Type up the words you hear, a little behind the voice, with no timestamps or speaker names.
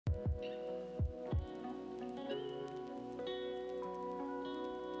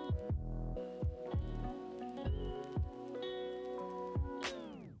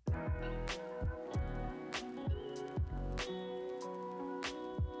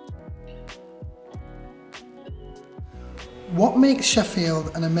What makes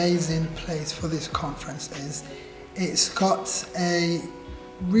Sheffield an amazing place for this conference is it's got a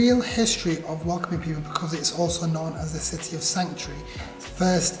real history of welcoming people because it's also known as the City of Sanctuary. It's the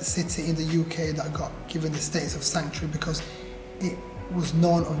first city in the UK that got given the status of sanctuary because it was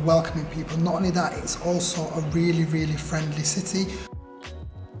known of welcoming people. Not only that, it's also a really, really friendly city.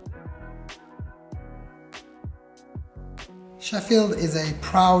 Sheffield is a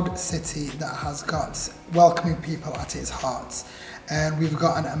proud city that has got welcoming people at its heart, and we've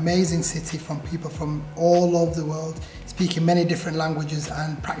got an amazing city from people from all over the world speaking many different languages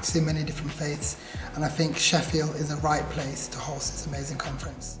and practicing many different faiths, and I think Sheffield is the right place to host this amazing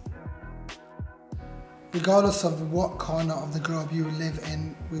conference. Regardless of what corner of the globe you live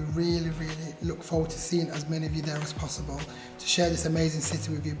in, we really look forward to seeing as many of you there as possible to share this amazing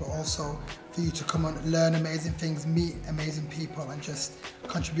city with you, but also for you to come and learn amazing things, meet amazing people and just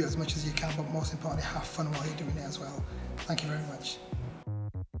contribute as much as you can, but most importantly have fun while you're doing it as well. Thank you very much.